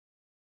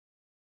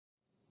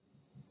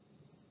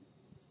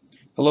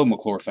Hello,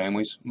 McCluer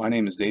families. My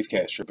name is Dave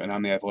Kastrup, and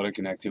I'm the Athletic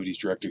and Activities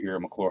Director here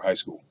at McCluer High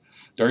School.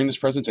 During this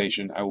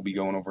presentation, I will be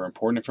going over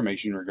important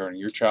information regarding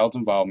your child's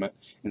involvement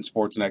in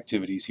sports and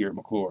activities here at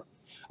McCluer.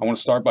 I want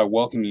to start by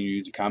welcoming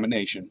you to Comet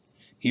Nation.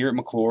 Here at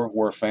McCluer,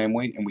 we're a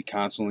family, and we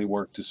constantly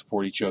work to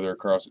support each other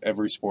across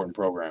every sport and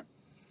program.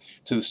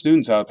 To the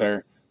students out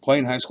there,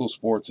 playing high school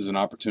sports is an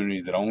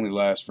opportunity that only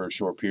lasts for a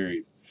short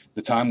period.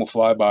 The time will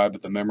fly by,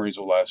 but the memories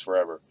will last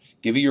forever.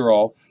 Give it your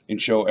all, and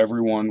show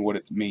everyone what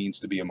it means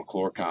to be a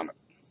McCluer Comet.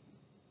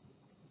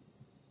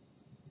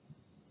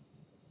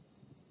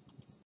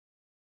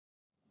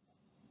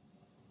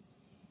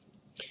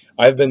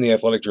 I've been the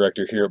athletic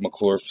director here at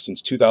McCluer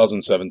since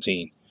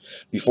 2017.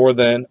 Before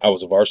then, I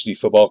was a varsity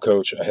football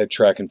coach, a head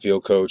track and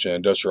field coach, and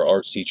industrial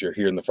arts teacher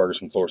here in the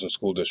Ferguson-Florissant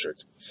School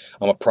District.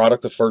 I'm a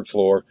product of Ferg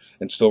Floor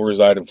and still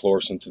reside in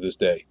Florissant to this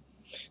day.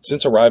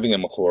 Since arriving at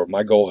McCluer,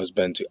 my goal has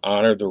been to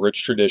honor the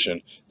rich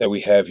tradition that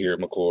we have here at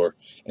McCluer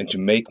and to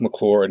make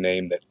McCluer a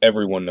name that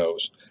everyone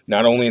knows,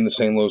 not only in the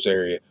St. Louis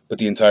area, but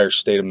the entire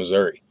state of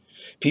Missouri.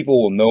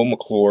 People will know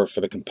McCluer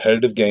for the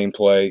competitive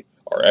gameplay,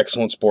 our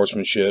excellent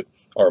sportsmanship,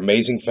 our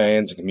amazing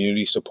fans and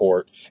community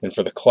support, and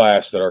for the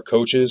class that our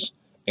coaches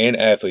and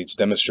athletes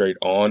demonstrate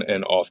on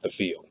and off the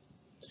field.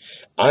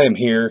 I am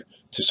here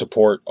to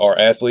support our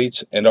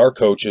athletes and our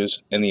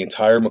coaches and the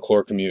entire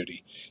McCluer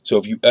community. So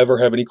if you ever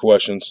have any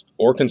questions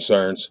or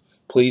concerns,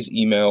 please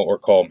email or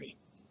call me.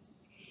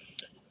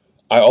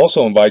 I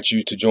also invite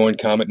you to join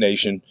Comet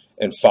Nation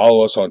and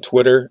follow us on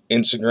Twitter,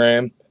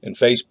 Instagram, and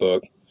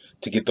Facebook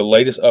to get the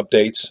latest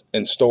updates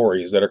and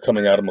stories that are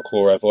coming out of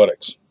McCluer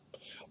Athletics.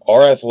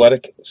 Our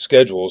athletic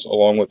schedules,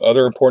 along with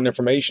other important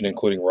information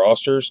including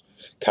rosters,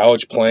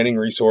 college planning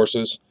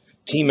resources,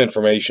 team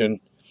information,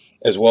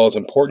 as well as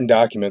important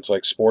documents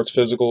like sports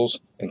physicals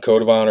and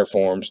code of honor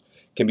forms,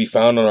 can be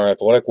found on our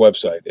athletic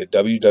website at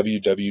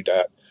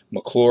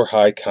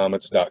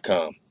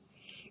www.mccluerhighcomets.com.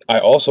 I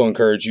also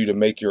encourage you to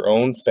make your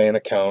own fan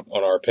account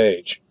on our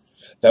page.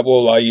 That will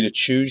allow you to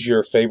choose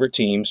your favorite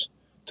teams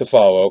to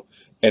follow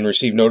and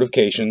receive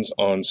notifications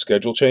on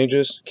schedule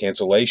changes,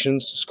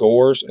 cancellations,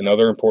 scores, and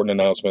other important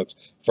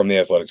announcements from the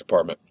athletic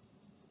department.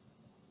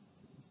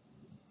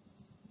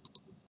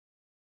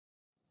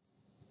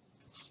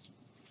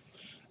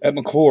 At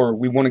McCluer,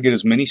 we want to get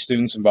as many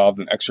students involved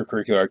in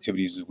extracurricular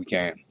activities as we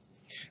can.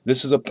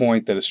 This is a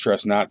point that is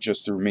stressed not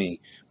just through me,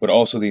 but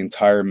also the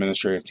entire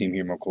administrative team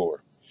here at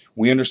McCluer.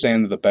 We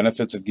understand that the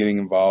benefits of getting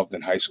involved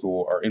in high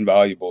school are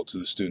invaluable to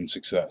the student's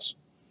success.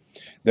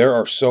 There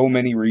are so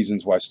many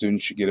reasons why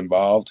students should get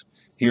involved.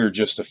 Here are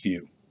just a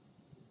few.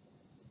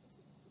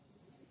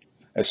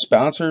 As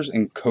sponsors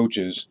and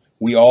coaches,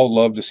 we all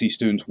love to see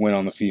students win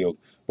on the field,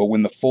 but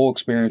when the full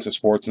experience of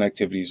sports and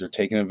activities are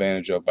taken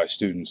advantage of by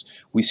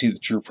students, we see the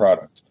true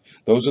product.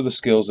 Those are the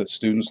skills that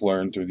students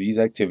learn through these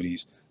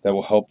activities that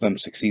will help them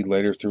succeed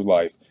later through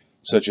life,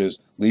 such as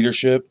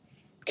leadership,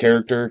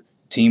 character,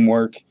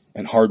 teamwork,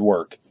 and hard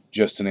work,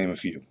 just to name a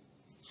few.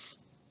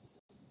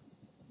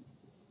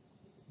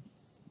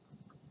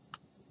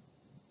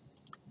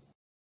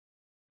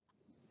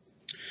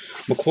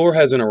 McCluer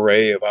has an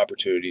array of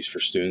opportunities for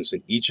students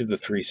in each of the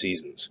 3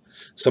 seasons.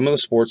 Some of the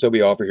sports that we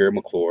offer here at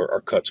McCluer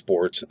are cut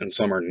sports and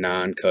some are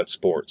non-cut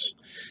sports.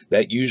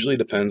 That usually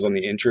depends on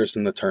the interest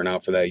and the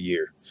turnout for that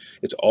year.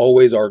 It's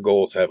always our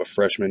goal to have a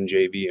freshman,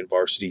 JV, and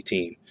varsity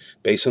team.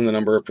 Based on the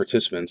number of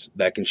participants,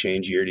 that can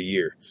change year to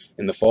year.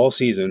 In the fall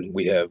season,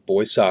 we have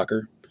boys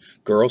soccer,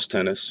 girls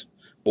tennis,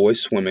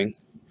 boys swimming,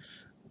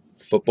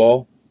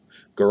 football,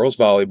 girls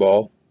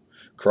volleyball,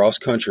 cross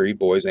country,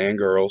 boys and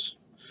girls,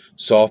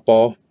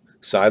 softball,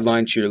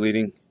 sideline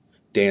cheerleading,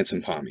 dance,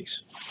 and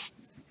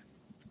pommies.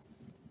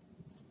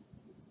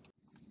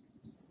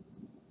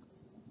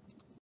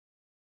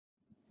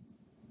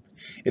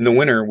 In the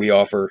winter, we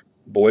offer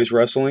boys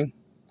wrestling,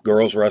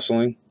 girls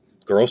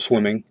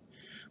swimming,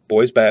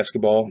 boys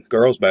basketball,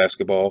 girls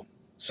basketball,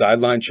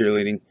 sideline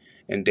cheerleading,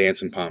 and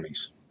dance and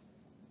pommies.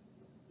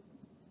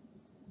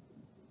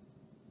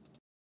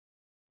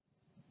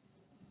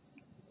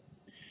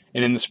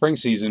 And in the spring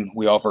season,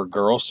 we offer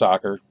girls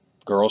soccer,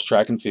 girls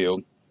track and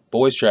field,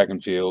 boys track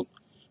and field,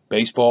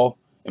 baseball,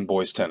 and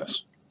boys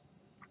tennis.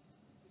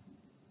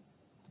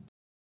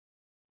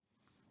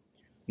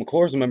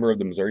 McCluer is a member of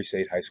the Missouri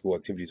State High School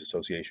Activities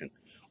Association,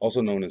 also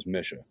known as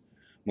MSHA.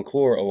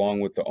 McCluer,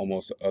 along with the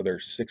almost other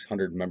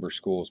 600 member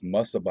schools,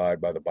 must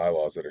abide by the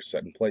bylaws that are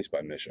set in place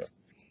by MSHA.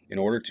 In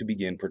order to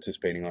begin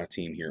participating on a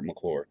team here at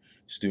McCluer,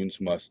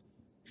 students must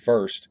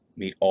first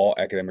meet all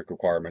academic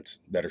requirements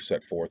that are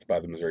set forth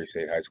by the Missouri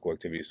State High School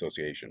Activities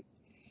Association.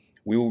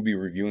 We will be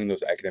reviewing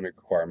those academic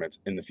requirements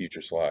in the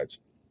future slides.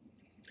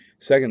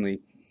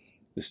 Secondly,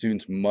 the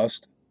students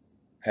must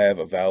have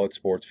a valid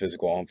sports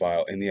physical on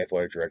file in the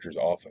athletic director's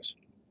office.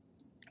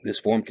 This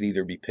form can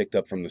either be picked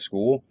up from the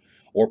school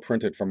or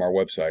printed from our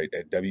website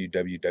at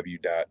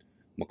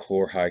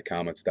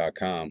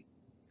www.mccluerhighcomets.com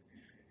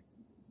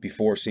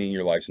before seeing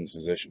your licensed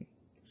physician.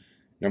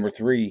 Number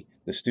 3,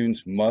 the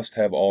students must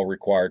have all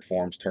required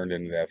forms turned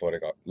into the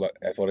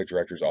athletic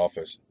director's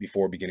office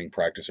before beginning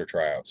practice or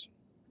tryouts.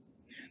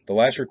 The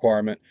last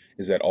requirement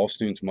is that all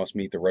students must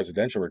meet the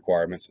residential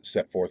requirements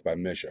set forth by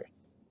MSHA.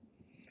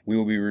 We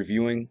will be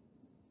reviewing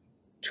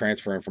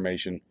transfer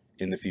information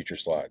in the future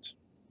slides.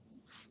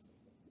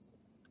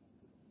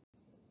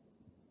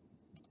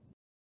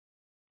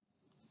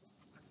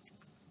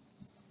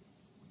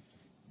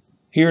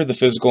 Here are the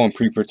physical and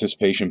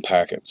pre-participation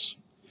packets.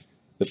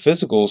 The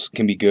physicals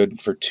can be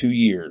good for 2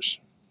 years,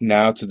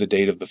 now to the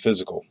date of the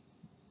physical.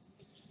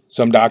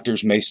 Some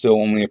doctors may still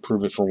only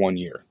approve it for 1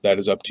 year. That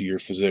is up to your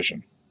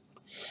physician.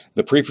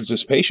 The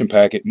pre-participation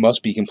packet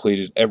must be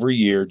completed every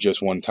year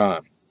just one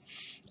time.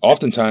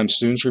 Oftentimes,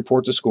 students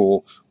report to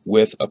school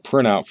with a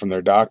printout from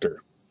their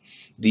doctor.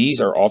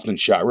 These are often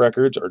shot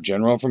records or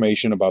general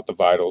information about the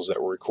vitals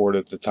that were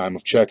recorded at the time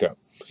of checkup.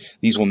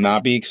 These will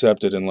not be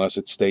accepted unless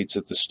it states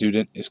that the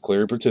student is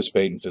clear to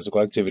participate in physical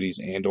activities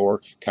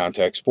and/or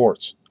contact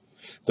sports.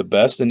 The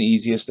best and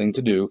easiest thing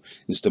to do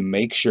is to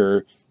make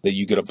sure that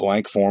you get a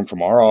blank form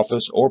from our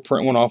office or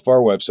print one off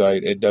our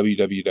website at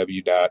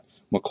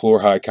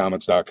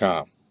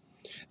www.mccluerhighcommons.com.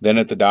 Then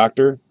at the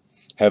doctor,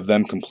 have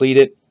them complete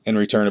it and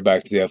return it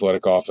back to the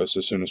athletic office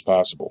as soon as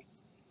possible.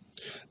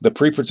 The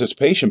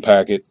pre-participation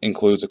packet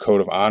includes a code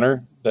of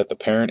honor that the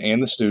parent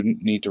and the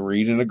student need to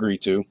read and agree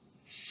to,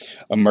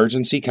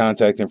 emergency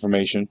contact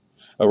information,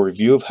 a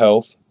review of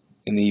health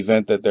in the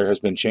event that there has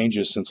been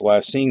changes since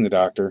last seeing the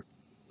doctor,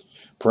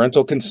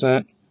 parental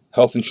consent,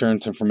 health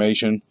insurance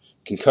information,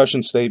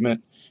 concussion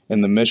statement,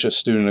 and the MSHA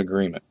student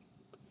agreement.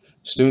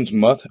 Students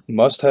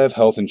must have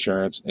health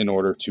insurance in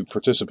order to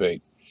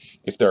participate.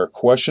 If there are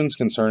questions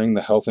concerning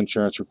the health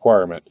insurance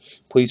requirement,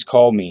 please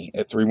call me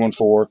at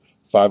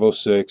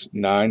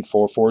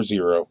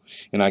 314-506-9440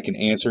 and I can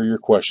answer your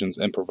questions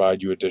and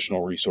provide you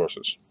additional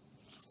resources.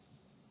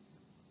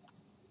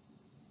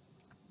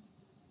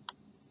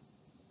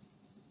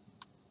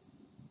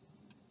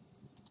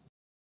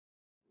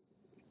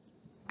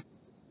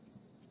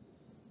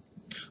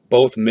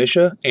 Both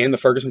MSHA and the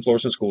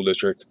Ferguson-Florissant School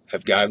District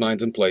have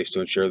guidelines in place to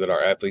ensure that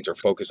our athletes are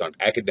focused on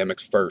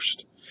academics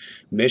first.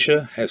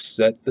 MSHA has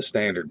set the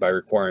standard by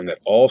requiring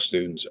that all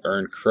students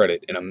earn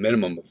credit in a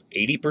minimum of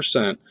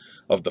 80%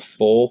 of the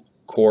full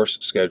course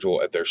schedule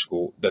at their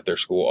school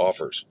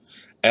offers.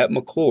 At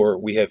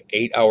McCluer, we have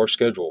 8-hour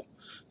schedule.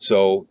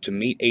 So to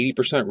meet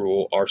 80%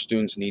 rule, our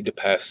students need to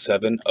pass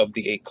 7 of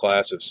the 8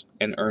 classes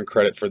and earn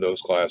credit for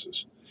those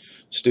classes.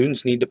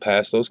 Students need to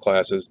pass those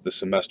classes the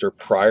semester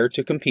prior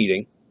to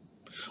competing.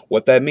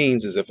 What that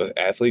means is if an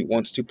athlete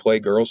wants to play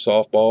girls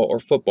softball or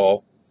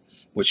football,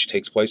 which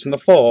takes place in the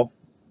fall,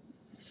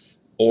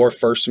 or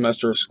first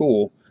semester of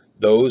school,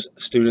 those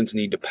students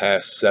need to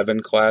pass 7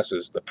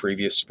 classes the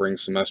previous spring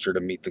semester to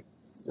meet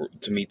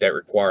that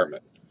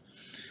requirement.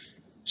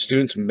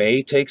 Students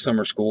may take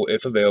summer school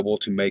if available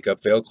to make up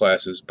failed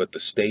classes, but the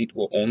state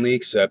will only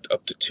accept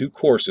up to 2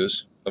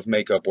 courses of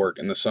makeup work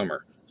in the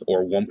summer,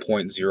 or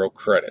 1.0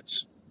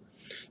 credits.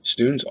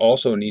 Students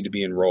also need to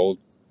be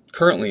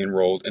currently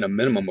enrolled in a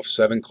minimum of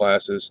 7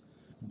 classes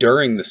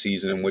during the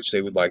season in which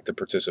they would like to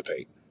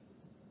participate.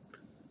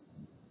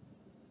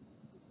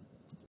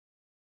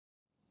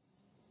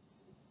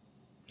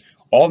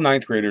 All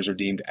 9th graders are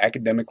deemed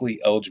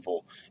academically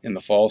eligible in the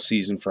fall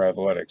season for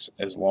athletics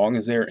as long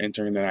as they are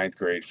entering the 9th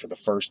grade for the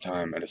first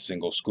time at a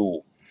single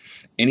school.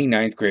 Any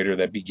 9th grader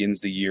that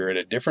begins the year at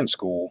a different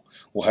school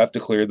will have to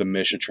clear the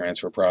MSHA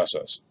transfer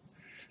process.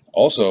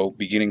 Also,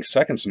 beginning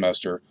second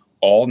semester,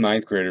 all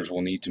 9th graders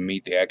will need to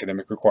meet the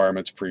academic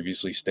requirements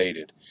previously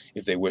stated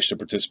if they wish to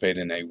participate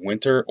in a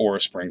winter or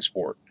a spring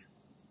sport.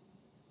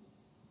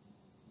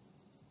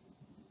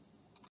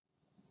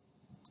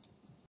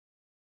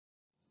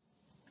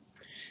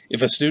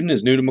 If a student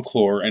is new to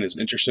McCluer and is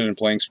interested in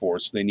playing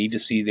sports, they need to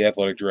see the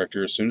athletic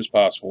director as soon as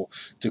possible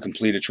to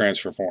complete a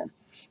transfer form.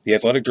 The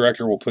athletic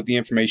director will put the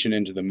information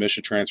into the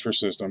MSHA transfer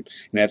system,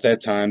 and at that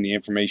time, the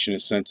information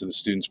is sent to the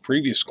student's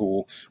previous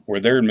school, where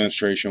their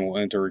administration will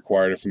enter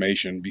required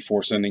information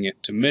before sending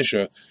it to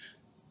MSHA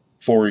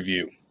for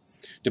review.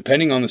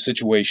 Depending on the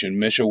situation,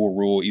 MSHA will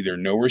rule either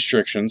no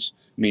restrictions,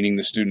 meaning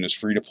the student is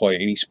free to play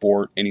any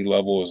sport, any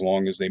level, as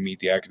long as they meet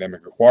the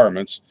academic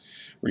requirements,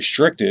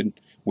 restricted,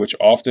 which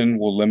often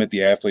will limit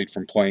the athlete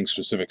from playing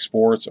specific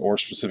sports or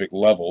specific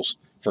levels,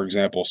 for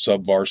example,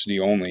 sub-varsity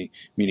only,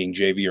 meaning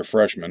JV or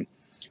freshman,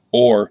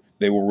 or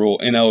they will rule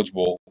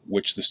ineligible,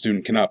 which the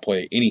student cannot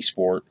play any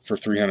sport for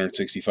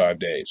 365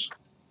 days.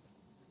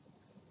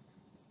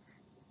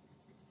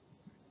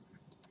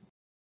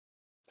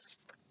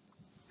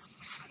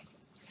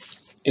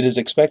 It is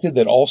expected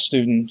that all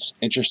students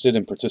interested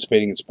in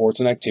participating in sports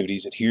and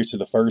activities adhere to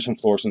the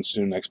Ferguson-Florissant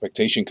Student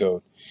Expectation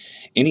Code.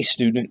 Any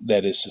student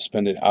that is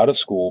suspended out of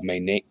school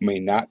may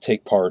not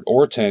take part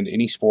or attend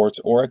any sports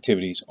or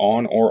activities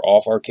on or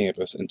off our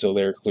campus until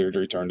they are cleared to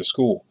return to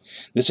school.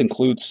 This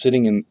includes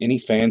sitting in any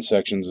fan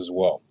sections as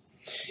well.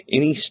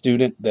 Any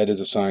student that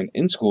is assigned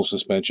in-school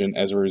suspension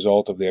as a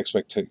result of the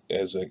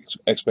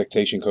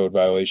expectation code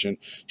violation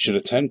should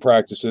attend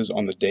practices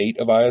on the date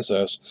of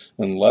ISS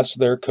unless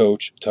their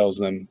coach tells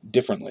them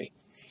differently.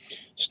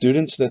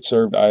 Students that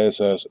served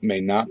ISS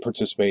may not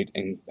participate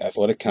in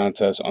athletic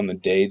contests on the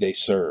day they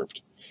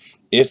served.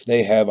 If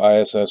they have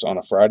ISS on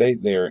a Friday,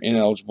 they are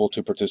ineligible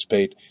to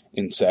participate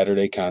in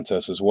Saturday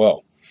contests as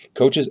well.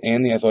 Coaches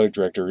and the athletic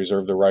director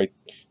reserve the right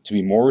to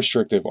be more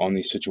restrictive on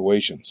these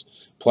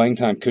situations. Playing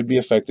time could be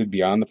affected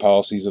beyond the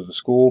policies of the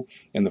school,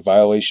 and the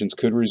violations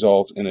could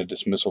result in a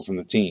dismissal from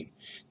the team.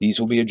 These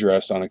will be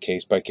addressed on a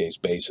case-by-case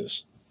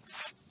basis.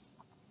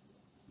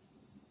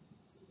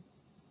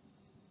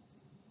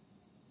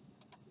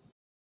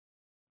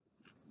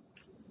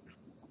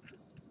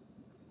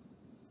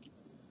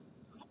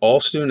 All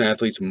student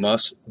athletes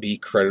must be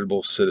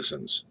creditable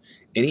citizens.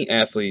 Any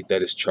athlete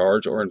that is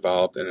charged or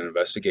involved in an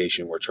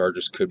investigation where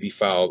charges could be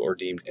filed or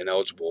deemed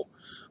ineligible,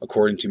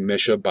 according to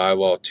MSHA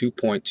Bylaw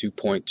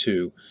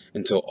 2.2.2,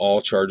 until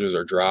all charges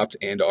are dropped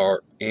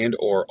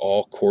and/or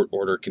all court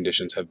order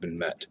conditions have been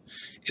met.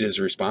 It is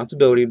the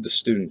responsibility of the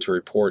student to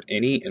report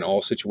any and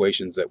all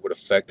situations that would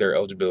affect their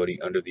eligibility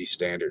under these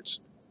standards.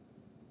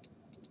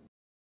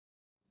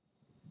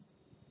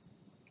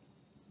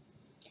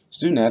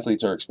 Student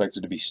athletes are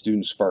expected to be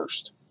students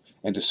first,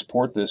 and to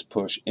support this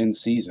push in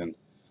season,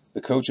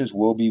 the coaches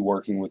will be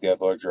working with the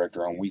athletic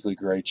director on weekly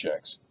grade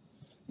checks.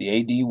 The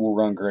AD will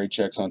run grade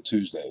checks on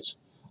Tuesdays.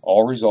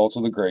 All results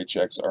of the grade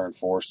checks are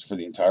enforced for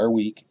the entire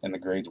week, and the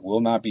grades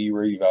will not be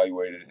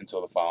reevaluated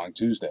until the following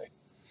Tuesday.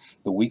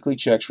 The weekly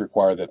checks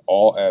require that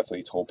all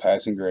athletes hold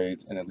passing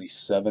grades in at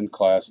least 7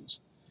 classes.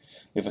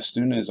 If a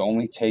student is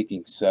only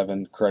taking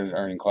 7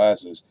 credit-earning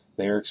classes,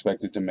 they are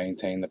expected to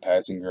maintain the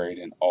passing grade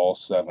in all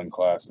 7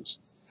 classes.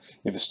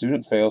 If a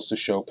student fails to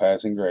show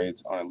passing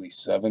grades on at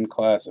least 7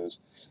 classes,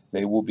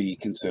 they will be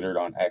considered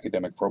on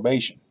academic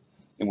probation,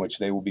 in which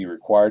they will be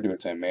required to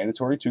attend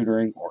mandatory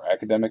tutoring or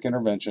academic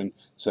intervention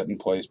set in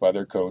place by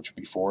their coach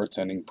before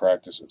attending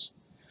practices.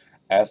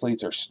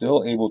 Athletes are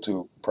still able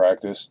to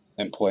practice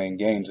and play in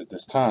games at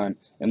this time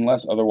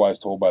unless otherwise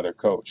told by their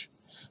coach.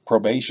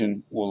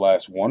 Probation will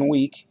last 1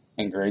 week,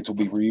 and grades will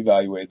be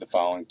reevaluated the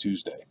following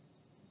Tuesday.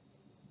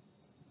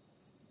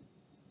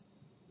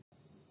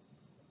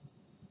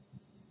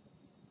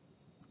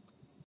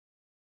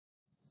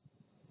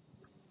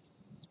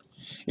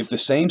 If the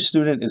same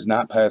student is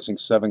not passing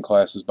 7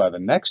 classes by the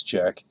next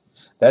check,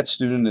 that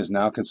student is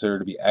now considered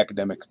to be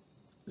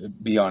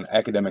on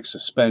academic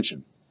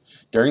suspension.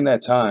 During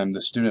that time,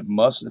 the student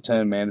must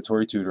attend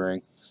mandatory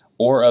tutoring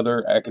or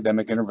other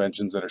academic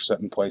interventions that are set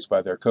in place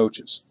by their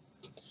coaches.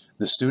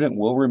 The student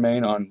will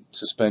remain on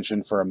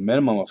suspension for a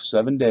minimum of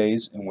 7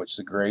 days, in which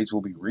the grades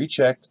will be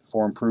rechecked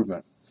for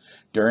improvement.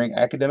 During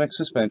academic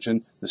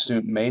suspension, the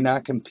student may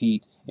not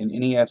compete in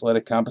any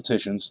athletic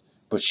competitions,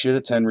 but should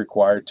attend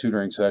required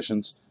tutoring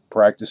sessions,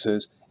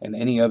 practices, and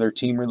any other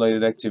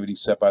team-related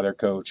activities set by their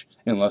coach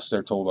unless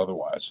they're told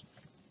otherwise.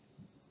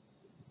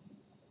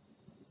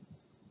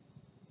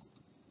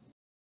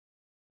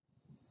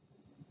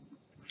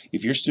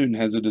 If your student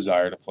has a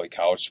desire to play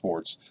college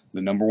sports,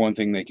 the number one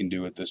thing they can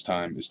do at this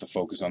time is to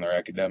focus on their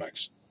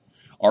academics.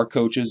 Our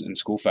coaches and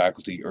school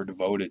faculty are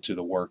devoted to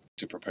the work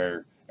to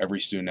prepare every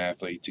student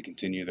athlete to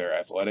continue their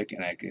athletic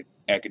and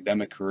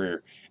academic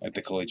career at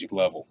the collegiate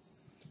level.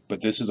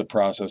 But this is a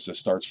process that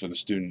starts for the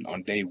student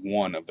on day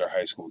 1 of their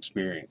high school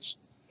experience.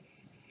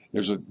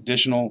 There's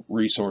additional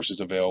resources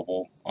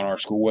available on our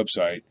school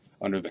website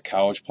under the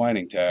College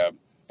Planning tab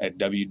at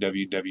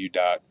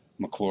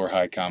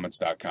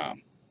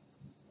www.mccluerhighcommons.com.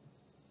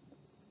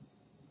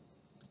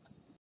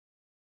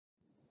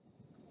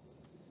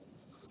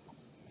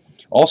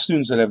 All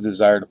students that have the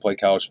desire to play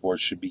college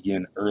sports should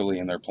begin early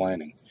in their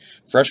planning.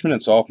 Freshman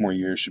and sophomore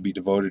years should be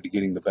devoted to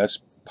getting the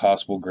best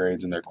possible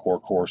grades in their core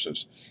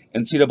courses.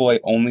 NCAA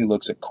only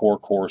looks at core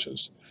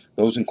courses.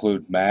 Those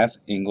include math,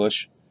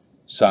 English,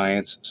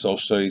 science, social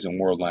studies, and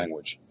world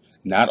language.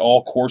 Not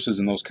all courses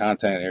in those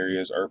content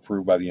areas are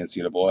approved by the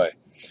NCAA.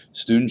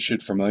 Students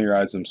should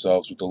familiarize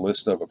themselves with the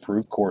list of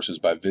approved courses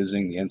by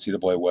visiting the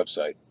NCAA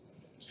website.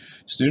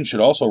 Students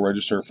should also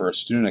register for a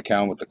student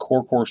account with the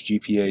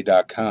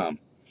CoreCourseGPA.com.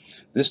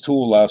 This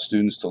tool allows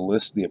students to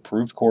list the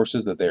approved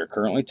courses that they are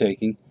currently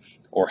taking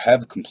or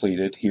have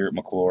completed here at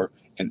McCluer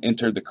and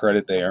enter the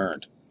credit they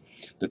earned.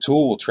 The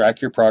tool will track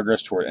your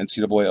progress toward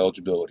NCAA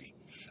eligibility.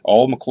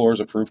 All of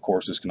McCluer's approved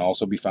courses can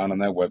also be found on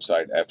that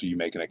website after you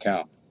make an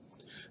account.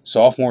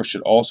 Sophomores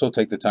should also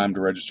take the time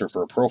to register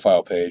for a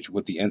profile page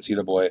with the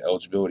NCAA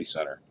Eligibility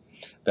Center.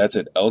 That's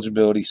at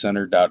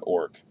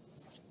eligibilitycenter.org.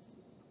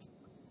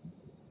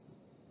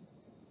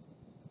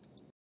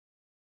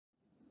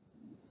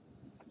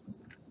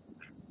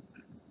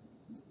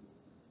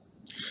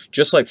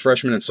 Just like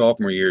freshman and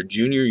sophomore year,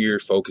 junior year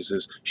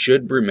focuses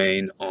should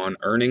remain on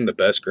earning the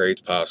best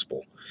grades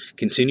possible.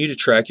 Continue to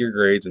track your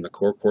grades in the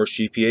Core Course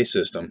GPA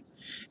system,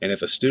 and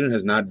if a student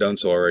has not done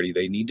so already,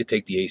 they need to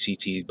take the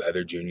ACT by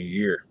their junior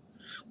year.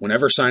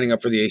 Whenever signing up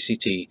for the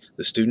ACT,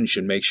 the student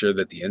should make sure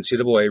that the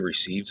NCAA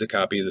receives a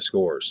copy of the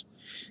scores.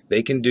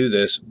 They can do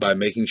this by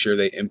making sure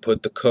they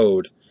input the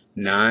code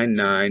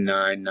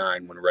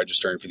 9999 when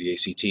registering for the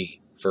ACT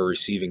for a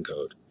receiving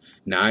code.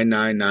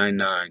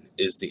 9999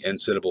 is the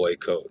NCAA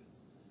code.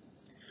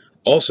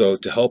 Also,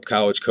 to help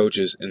college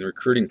coaches in the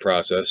recruiting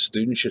process,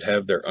 students should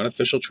have their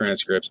unofficial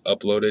transcripts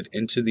uploaded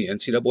into the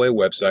NCAA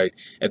website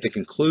at the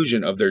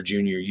conclusion of their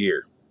junior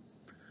year.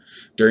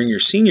 During your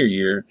senior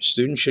year,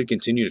 students should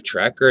continue to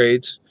track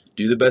grades,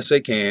 do the best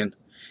they can,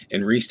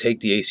 and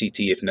retake the ACT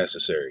if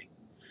necessary.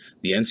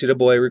 The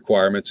NCAA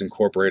requirements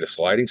incorporate a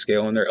sliding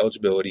scale in their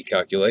eligibility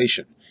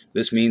calculation.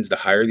 This means the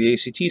higher the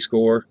ACT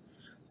score,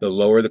 the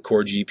lower the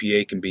core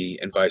GPA can be,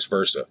 and vice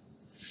versa.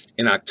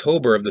 In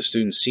October of the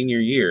student's senior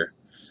year,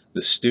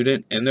 the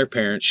student and their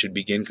parents should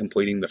begin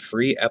completing the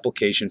free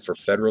application for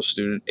federal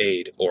student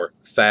aid, or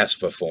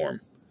FAFSA form.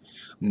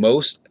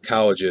 Most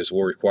colleges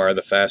will require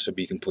the FAFSA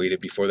be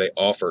completed before they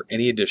offer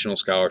any additional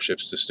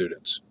scholarships to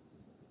students.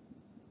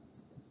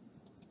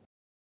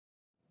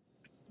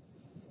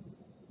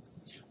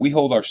 We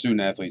hold our student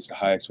athletes to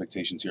high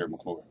expectations here at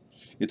McCluer.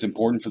 It's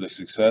important for the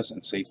success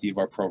and safety of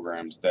our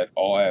programs that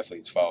all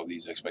athletes follow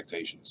these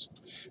expectations.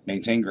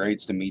 Maintain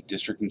grades to meet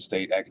district and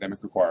state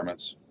academic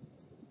requirements.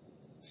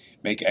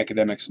 Make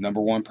academics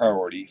 #1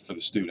 priority for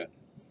the student.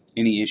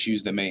 Any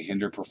issues that may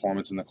hinder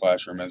performance in the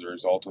classroom as a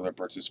result of their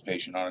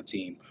participation on a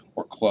team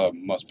or club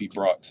must be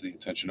brought to the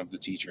attention of the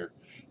teacher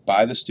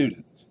by the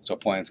student so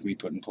plans can be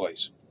put in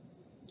place.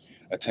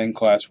 Attend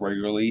class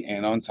regularly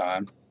and on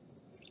time.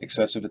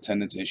 Excessive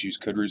attendance issues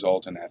could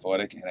result in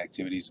athletic and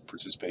activities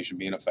participation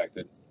being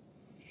affected.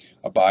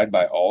 Abide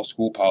by all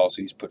school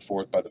policies put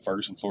forth by the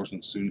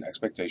Ferguson-Florissant Student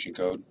Expectation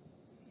Code.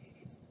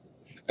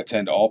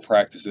 Attend all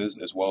practices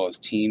as well as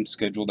team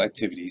scheduled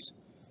activities.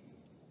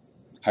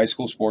 High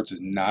school sports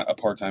is not a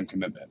part-time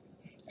commitment.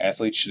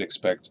 Athletes should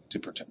expect to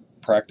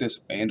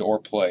practice and or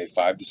play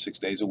 5 to 6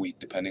 days a week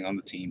depending on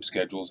the team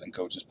schedules and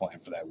coach's plan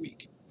for that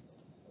week.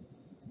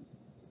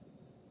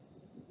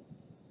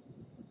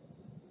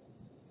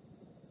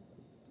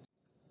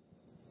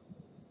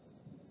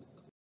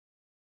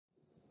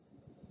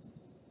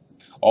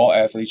 All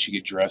athletes should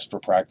get dressed for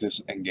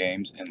practice and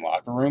games in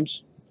locker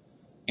rooms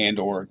and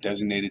or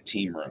designated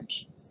team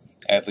rooms.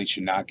 Athletes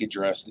should not get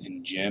dressed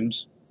in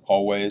gyms,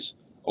 hallways,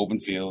 open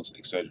fields,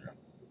 etc.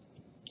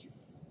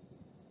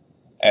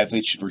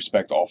 Athletes should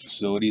respect all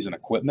facilities and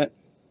equipment.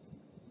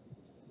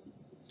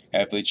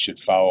 Athletes should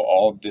follow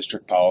all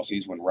district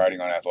policies when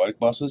riding on athletic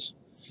buses.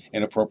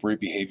 Inappropriate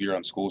behavior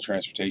on school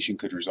transportation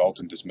could result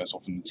in dismissal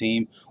from the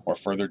team or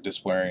further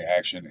disciplinary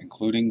action,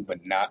 including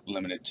but not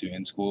limited to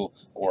in-school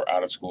or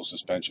out-of-school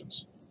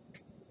suspensions.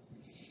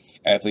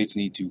 Athletes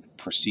need to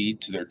proceed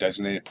to their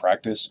designated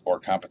practice or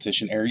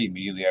competition area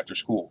immediately after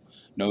school.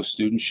 No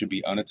student should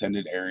be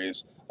unattended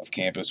areas of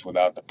campus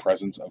without the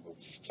presence of a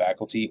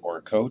faculty or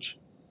a coach.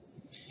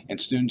 And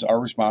students are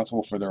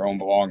responsible for their own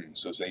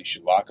belongings, so they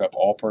should lock up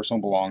all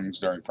personal belongings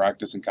during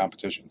practice and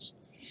competitions.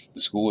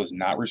 The school is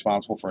not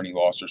responsible for any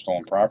lost or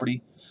stolen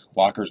property.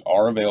 Lockers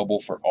are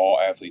available for all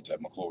athletes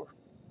at McCluer.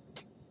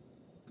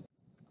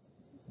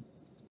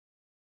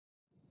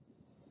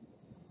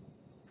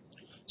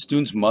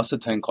 Students must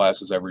attend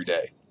classes every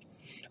day.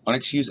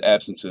 Unexcused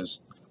absences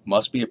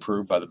must be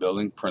approved by the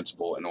building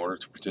principal in order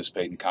to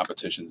participate in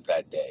competitions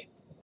that day.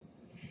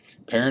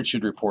 Parents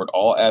should report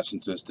all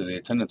absences to the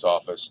attendance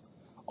office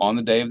on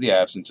the day of the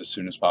absence as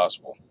soon as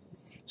possible.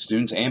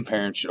 Students and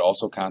parents should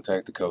also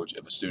contact the coach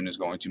if a student is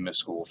going to miss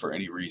school for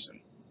any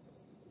reason.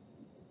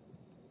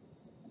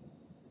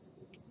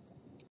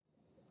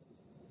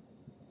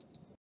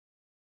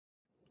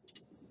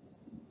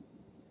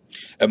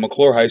 At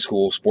McCluer High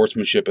School,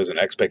 sportsmanship is an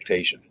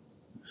expectation.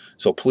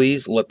 So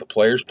please let the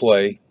players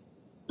play,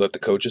 let the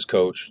coaches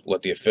coach,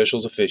 let the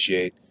officials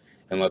officiate,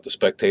 and let the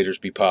spectators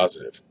be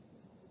positive.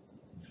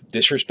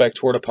 Disrespect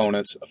toward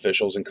opponents,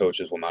 officials, and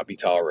coaches will not be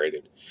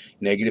tolerated.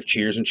 Negative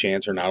cheers and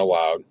chants are not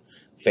allowed.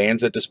 Fans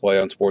that display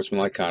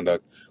unsportsmanlike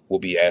conduct will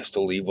be asked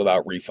to leave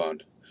without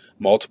refund.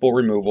 Multiple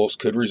removals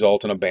could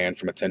result in a ban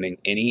from attending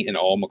any and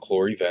all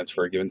McCluer events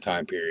for a given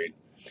time period.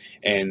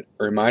 And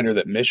a reminder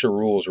that MSHA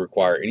rules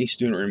require any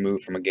student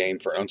removed from a game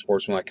for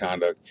unsportsmanlike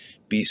conduct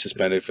be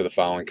suspended for the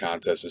following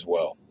contests as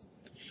well.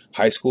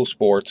 High school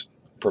sports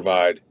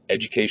provide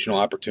educational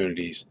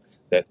opportunities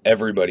that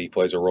everybody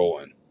plays a role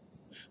in.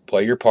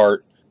 Play your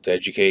part to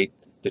educate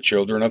the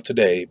children of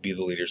today, be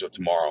the leaders of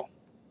tomorrow.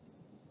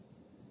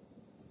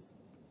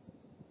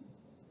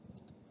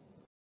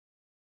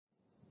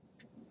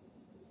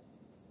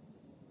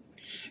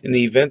 In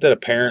the event that a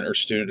parent or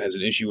student has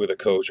an issue with a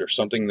coach or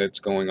something that's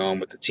going on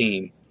with the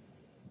team,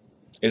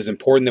 it is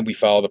important that we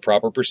follow the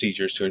proper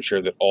procedures to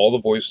ensure that all the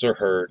voices are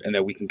heard and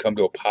that we can come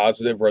to a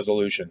positive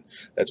resolution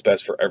that's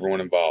best for everyone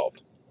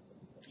involved.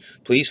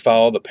 Please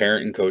follow the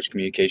parent and coach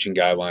communication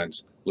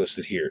guidelines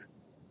listed here.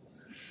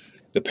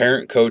 The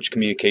parent-coach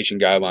communication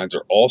guidelines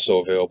are also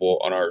available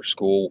on our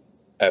school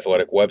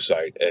athletic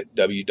website at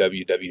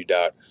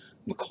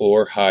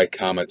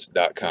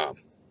www.mccluerhighcommons.com.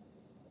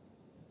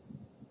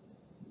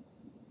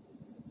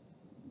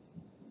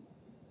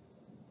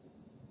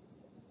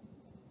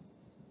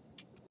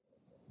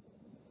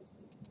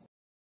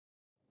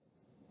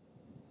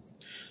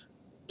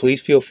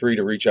 Please feel free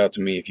to reach out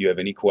to me if you have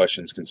any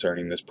questions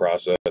concerning this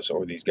process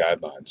or these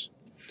guidelines.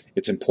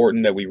 It's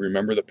important that we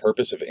remember the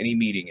purpose of any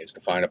meeting is to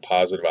find a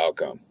positive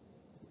outcome.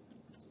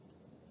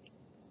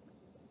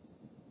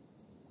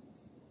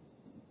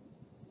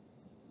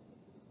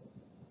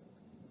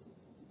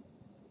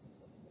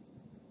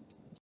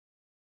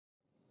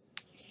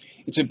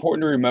 It's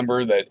important to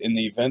remember that in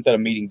the event that a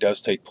meeting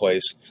does take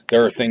place,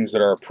 there are things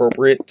that are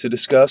appropriate to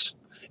discuss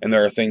and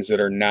there are things that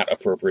are not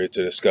appropriate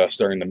to discuss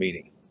during the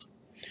meeting.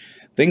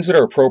 Things that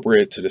are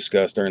appropriate to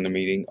discuss during the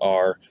meeting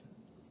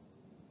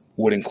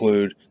would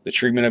include the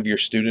treatment of your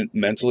student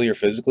mentally or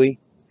physically,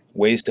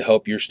 ways to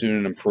help your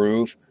student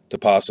improve to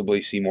possibly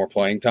see more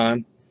playing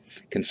time,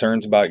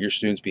 concerns about your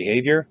student's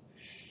behavior,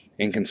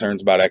 and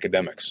concerns about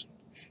academics.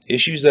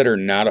 Issues that are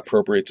not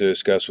appropriate to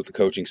discuss with the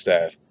coaching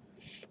staff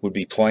would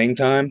be playing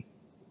time,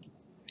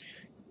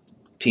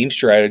 team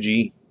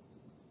strategy,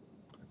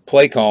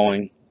 play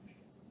calling,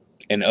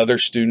 and other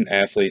student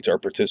athletes or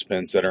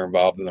participants that are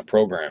involved in the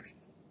program.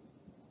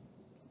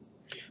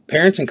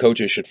 Parents and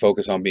coaches should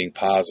focus on being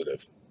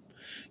positive.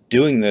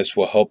 Doing this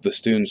will help the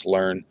students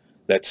learn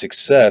that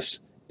success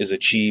is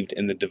achieved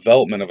in the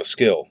development of a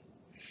skill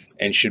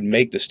and should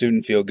make the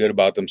student feel good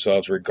about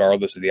themselves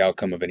regardless of the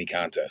outcome of any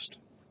contest.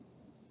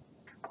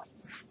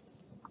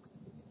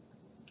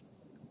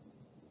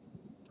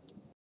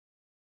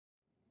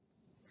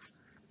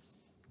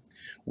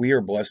 We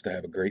are blessed to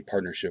have a great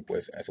partnership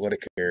with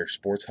Athletic Care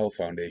Sports Health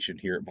Foundation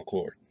here at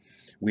McCluer.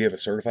 We have a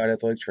certified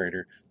athletic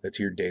trainer that's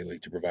here daily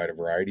to provide a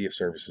variety of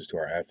services to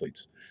our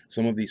athletes.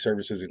 Some of these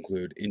services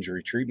include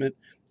injury treatment,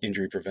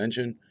 injury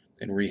prevention,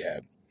 and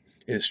rehab.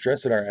 It is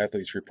stressed that our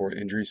athletes report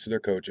injuries to their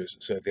coaches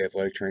so that the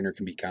athletic trainer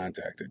can be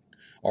contacted.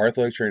 Our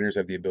athletic trainers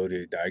have the ability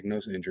to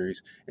diagnose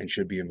injuries and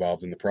should be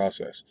involved in the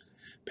process.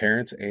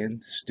 Parents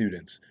and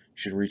students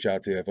should reach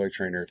out to the athletic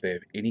trainer if they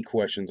have any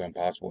questions on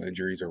possible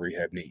injuries or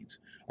rehab needs.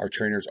 Our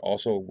trainers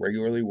also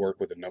regularly work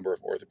with a number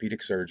of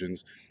orthopedic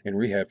surgeons and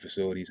rehab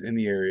facilities in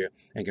the area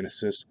and can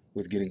assist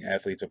with getting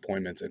athletes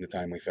appointments in a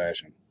timely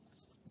fashion.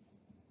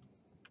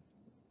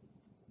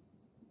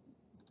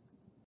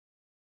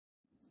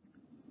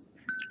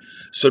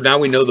 So now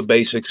we know the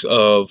basics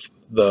of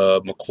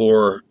the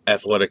McCluer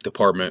Athletic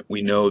Department.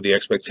 We know the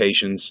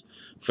expectations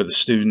for the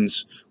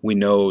students. We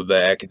know the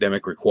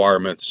academic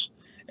requirements,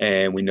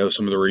 and we know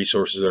some of the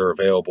resources that are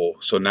available.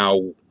 So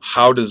now,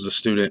 how does the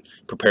student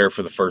prepare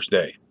for the first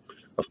day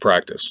of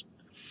practice?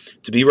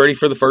 To be ready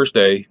for the first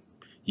day,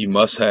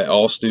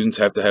 all students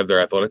have to have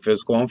their athletic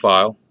physical on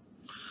file,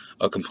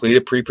 a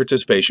completed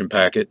pre-participation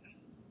packet.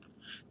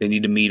 They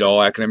need to meet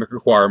all academic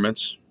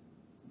requirements.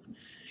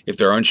 If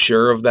they're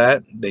unsure of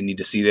that, they need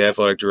to see the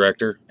athletic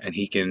director and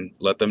he can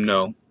let them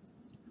know.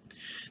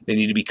 They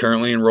need to be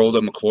currently enrolled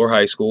at McCluer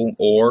High School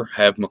or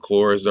have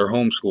McCluer as their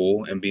home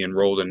school and be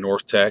enrolled in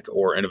North Tech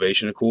or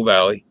Innovation in Cool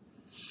Valley.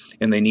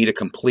 And they need a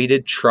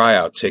completed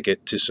tryout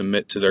ticket to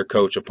submit to their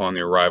coach upon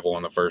their arrival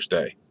on the first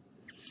day.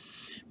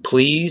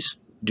 Please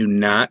do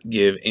not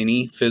give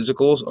any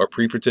physicals or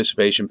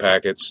pre-participation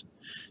packets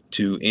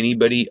to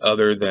anybody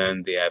other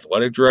than the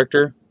athletic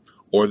director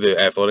or the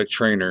athletic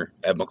trainer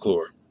at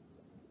McCluer.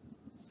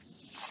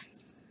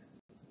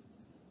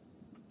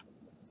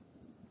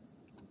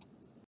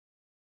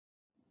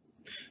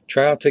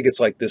 Tryout tickets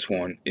like this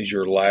one is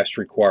your last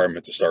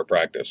requirement to start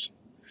practice.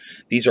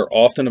 These are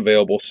often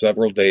available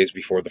several days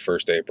before the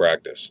first day of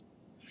practice.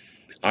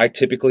 I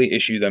typically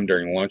issue them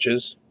during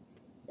lunches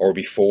or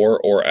before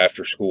or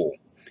after school.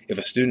 If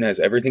a student has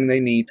everything they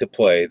need to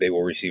play, they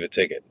will receive a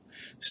ticket.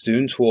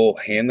 Students will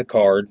hand the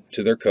card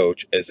to their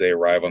coach as they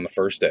arrive on the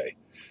first day.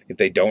 If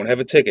they don't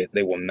have a ticket,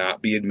 they will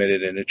not be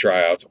admitted into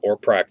tryouts or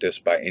practice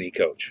by any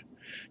coach.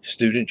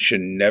 Students should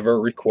never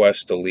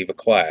request to leave a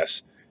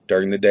class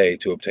during the day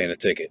to obtain a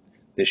ticket.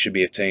 This should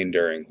be obtained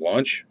during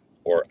lunch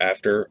or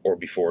after or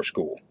before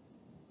school.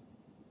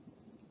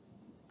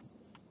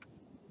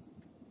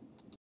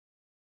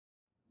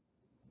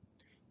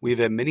 We have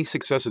had many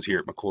successes here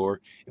at McCluer,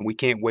 and we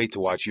can't wait to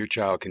watch your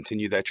child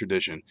continue that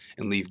tradition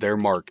and leave their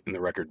mark in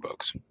the record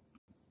books.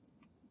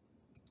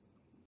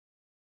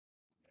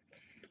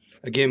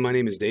 Again, my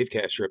name is Dave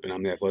Castrip, and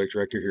I'm the athletic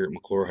director here at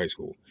McCluer High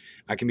School.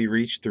 I can be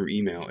reached through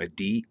email at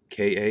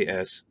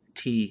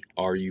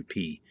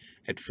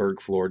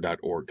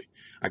dkastrup@fergfloor.org.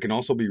 I can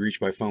also be reached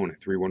by phone at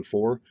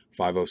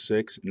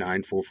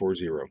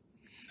 314-506-9440.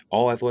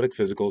 All athletic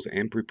physicals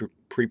and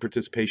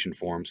pre-participation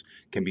forms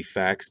can be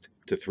faxed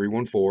to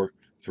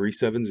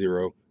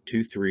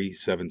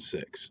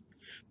 314-370-2376.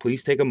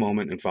 Please take a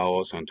moment and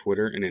follow us on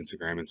Twitter and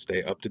Instagram and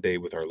stay up to date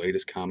with our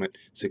latest Comet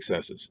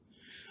successes.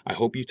 I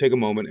hope you take a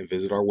moment and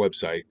visit our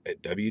website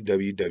at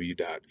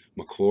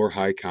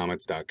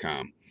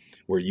www.mccluerhighcomets.com,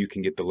 where you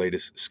can get the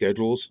latest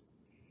schedules,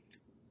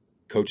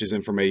 coaches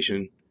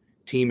information,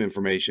 team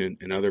information,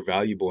 and other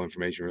valuable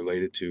information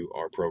related to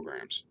our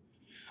programs.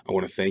 I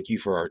want to thank you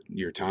for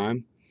your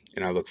time,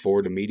 and I look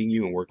forward to meeting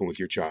you and working with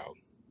your child.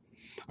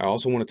 I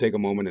also want to take a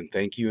moment and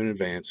thank you in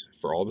advance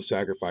for all the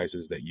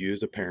sacrifices that you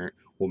as a parent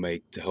will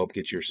make to help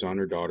get your son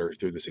or daughter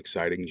through this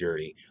exciting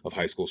journey of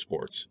high school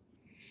sports.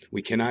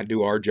 We cannot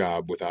do our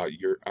job without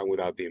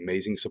the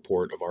amazing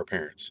support of our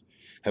parents.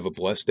 Have a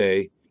blessed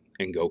day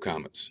and go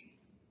Comets.